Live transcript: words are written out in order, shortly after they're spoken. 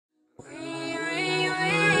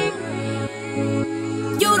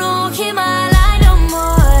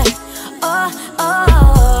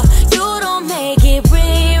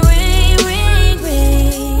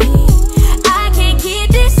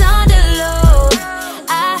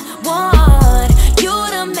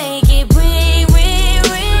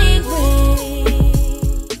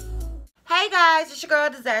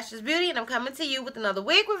DizastrousBeauty, and I'm coming to you with another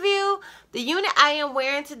wig review. The unit I am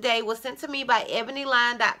wearing today was sent to me by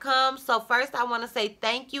ebonyline.com. So first I want to say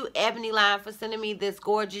thank you, Ebonyline, for sending me this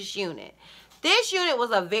gorgeous unit. This unit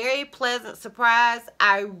was a very pleasant surprise.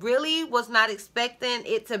 I really was not expecting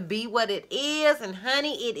it to be what it is, and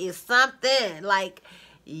honey, it is something. Like,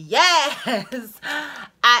 yes.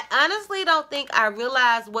 I honestly don't think I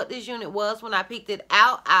realized what this unit was when I picked it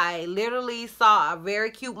out. I literally saw a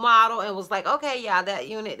very cute model and was like, okay, yeah, that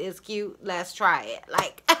unit is cute. Let's try it.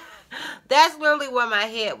 Like, that's literally where my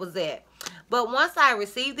head was at. But once I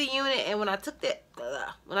received the unit and when I took it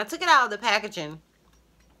out of the packaging,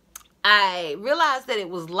 I realized that it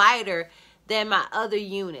was lighter than my other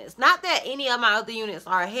units. Not that any of my other units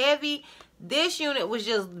are heavy. This unit was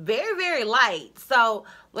just very, very light. So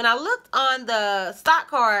when I looked on the stock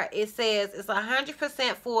card, it says it's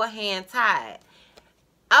 100% full hand tied.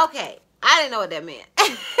 Okay, I didn't know what that meant.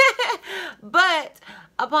 But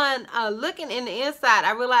upon looking in the inside,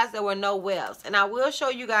 I realized there were no wefts. And I will show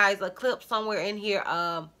you guys a clip somewhere in here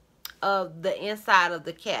of the inside of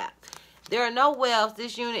the cap. There are no wefts.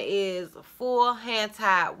 This unit is full hand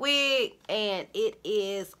tied wig, and it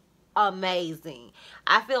is amazing.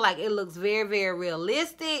 I feel like it looks very, very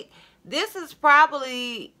realistic. This is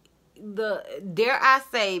probably the, dare I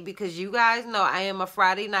say, because you guys know I am a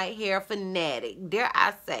Friday night hair fanatic, dare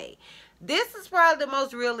I say, this is probably the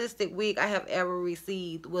most realistic wig I have ever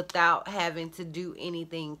received without having to do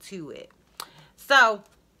anything to it. So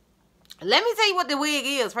let me tell you what the wig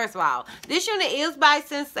is, first of all. This unit is by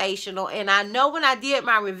Sensational, and I know when I did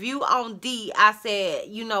my review on D, I said,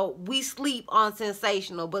 you know, we sleep on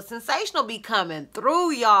Sensational, but Sensational be coming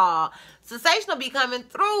through, y'all. Sensational be coming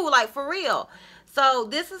through, like, for real. So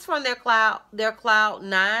this is from their Cloud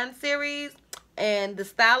 9 series, and the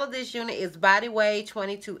style of this unit is body weight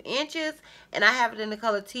 22 inches, and I have it in the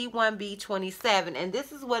color T1B27, and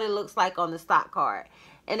this is what it looks like on the stock card.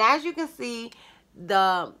 And as you can see,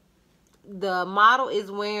 the model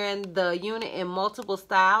is wearing the unit in multiple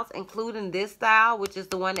styles, including this style, which is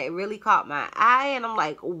the one that really caught my eye. And I'm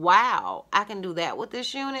like, wow, I can do that with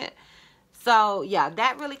this unit. So yeah,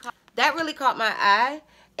 that really caught my eye.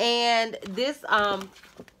 And this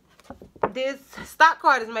this stock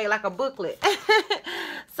card is made like a booklet.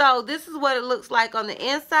 So this is what it looks like on the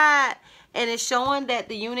inside, and it's showing that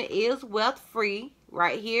the unit is weft free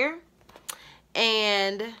right here.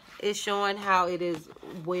 And it's showing how it is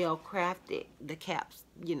well crafted. The caps,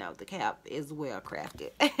 you know, the cap is well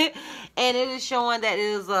crafted. And it is showing that it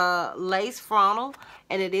is a lace frontal,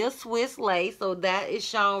 and it is Swiss lace, so that is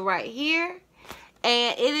shown right here.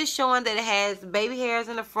 And it is showing that it has baby hairs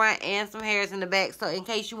in the front and some hairs in the back, so in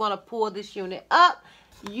case you want to pull this unit up,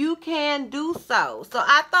 you can do so. So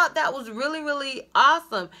I thought that was really, really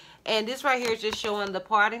awesome. And this right here is just showing the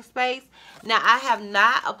parting space. Now, I have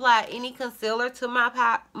not applied any concealer to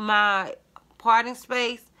my parting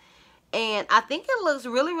space, and I think it looks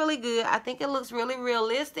really, really good. I think it looks really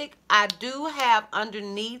realistic. I do have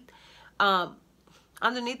underneath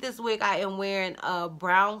this wig, I am wearing a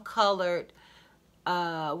brown colored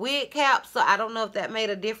wig cap, so I don't know if that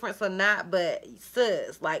made a difference or not, but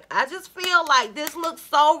sis, like, I just feel like this looks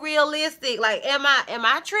so realistic. Like, am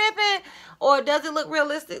I tripping, or does it look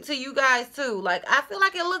realistic to you guys too? Like, I feel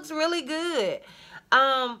like it looks really good.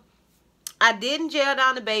 I didn't gel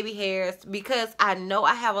down the baby hairs because I know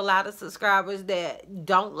I have a lot of subscribers that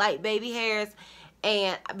don't like baby hairs,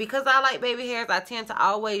 and because I like baby hairs, I tend to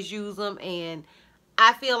always use them, and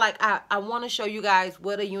I feel like I want to show you guys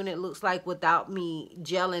what a unit looks like without me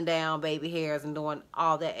gelling down baby hairs and doing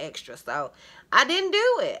all that extra. So I didn't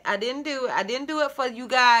do it. I didn't do it for you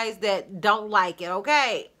guys that don't like it,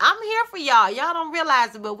 okay? I'm here for y'all. Y'all don't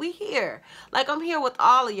realize it, but we here. Like, I'm here with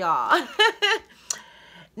all of y'all.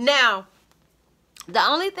 Now, the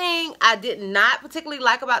only thing I did not particularly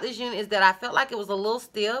like about this unit is that I felt like it was a little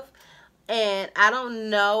stiff. And I don't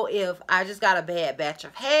know if I just got a bad batch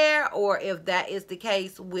of hair or if that is the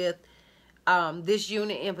case with this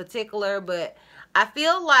unit in particular. But I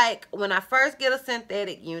feel like when I first get a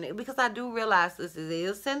synthetic unit, because I do realize this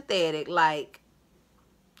is synthetic, like,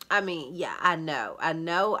 I mean, yeah, I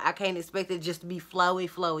know I can't expect it just to be flowy,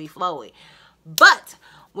 flowy, flowy. But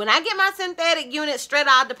when I get my synthetic unit straight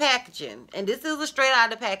out of the packaging, and this is a straight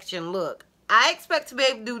out of the packaging look, I expect to be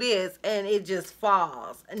able to do this, and it just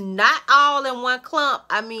falls. Not all in one clump.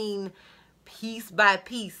 I mean, piece by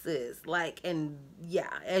pieces. Like, and yeah,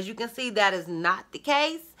 as you can see, that is not the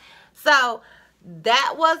case. So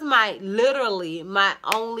that was literally my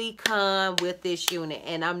only con with this unit.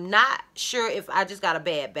 And I'm not sure if I just got a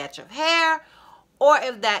bad batch of hair or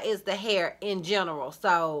if that is the hair in general.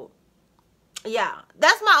 So Yeah,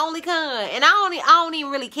 that's my only con, and I don't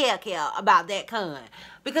even really care about that con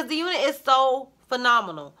because the unit is so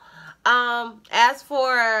phenomenal. As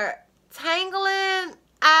for tangling,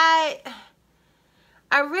 I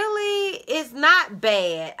really, it's not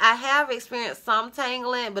bad. I have experienced some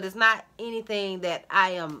tangling, but it's not anything that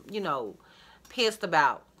I am, you know, pissed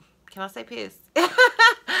about. Can I say pissed?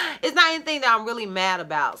 It's not anything that I'm really mad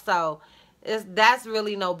about. So that's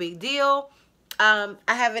really no big deal. I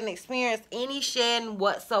haven't experienced any shedding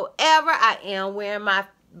whatsoever. I am wearing my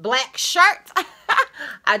black shirt.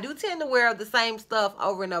 I do tend to wear the same stuff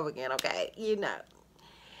over and over again, okay? You know.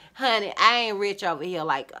 Honey, I ain't rich over here.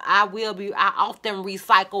 Like, I often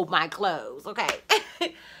recycle my clothes, okay?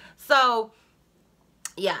 So,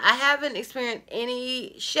 yeah, I haven't experienced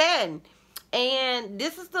any shedding. And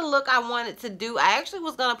this is the look I wanted to do. I actually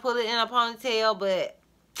was going to put it in a ponytail, but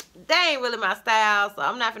that ain't really my style, so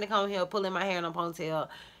I'm not gonna come here pulling my hair in a ponytail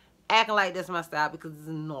acting like that's my style, because it's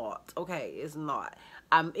not. Okay, it's not.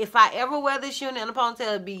 If I ever wear this unit in a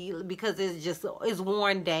ponytail, it'd be because it's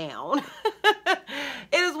worn down.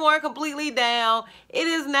 It is worn completely down. It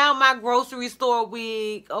is now my grocery store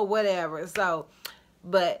wig or whatever. So,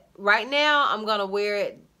 but right now I'm gonna wear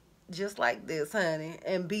it just like this, honey,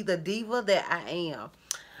 and be the diva that I am.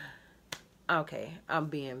 Okay, I'm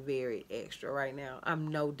being very extra right now. I'm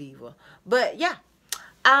no diva. But yeah,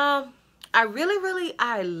 I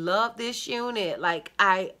love this unit. Like,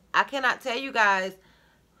 I cannot tell you guys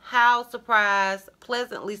how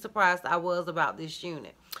pleasantly surprised I was about this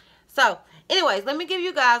unit. So, anyways, let me give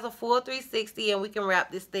you guys a full 360 and we can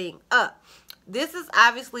wrap this thing up. This is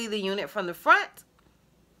obviously the unit from the front.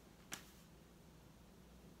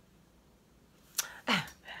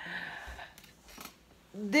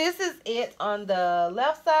 This is it on the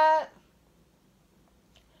left side.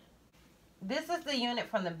 This is the unit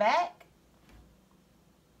from the back.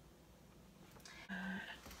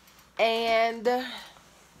 And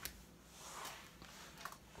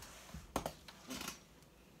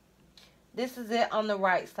this is it on the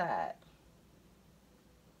right side.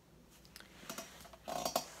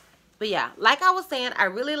 But yeah, like I was saying, I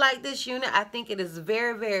really like this unit. I think it is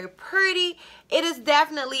very, very pretty. It is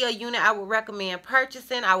definitely a unit I would recommend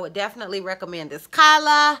purchasing. I would definitely recommend this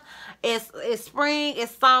color. It's spring,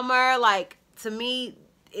 it's summer. Like, to me,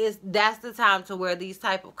 that's the time to wear these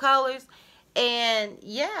type of colors. And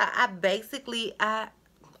yeah,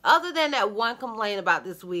 other than that one complaint about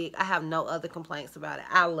this wig, I have no other complaints about it.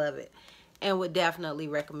 I love it and would definitely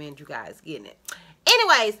recommend you guys getting it.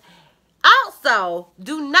 Anyways, also,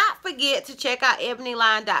 do not forget to check out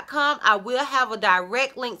ebonyline.com. I will have a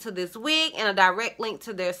direct link to this wig and a direct link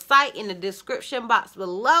to their site in the description box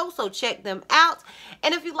below, so check them out.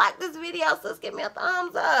 And if you like this video, sis, give me a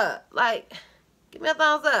thumbs up. Like, give me a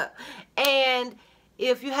thumbs up. And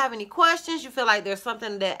if you have any questions, you feel like there's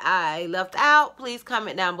something that I left out, please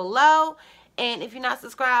comment down below. And if you're not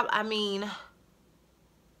subscribed, I mean,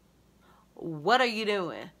 what are you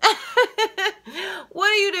doing? What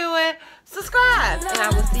are you doing? Subscribe, and I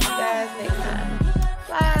will see you guys next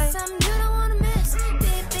time. Bye.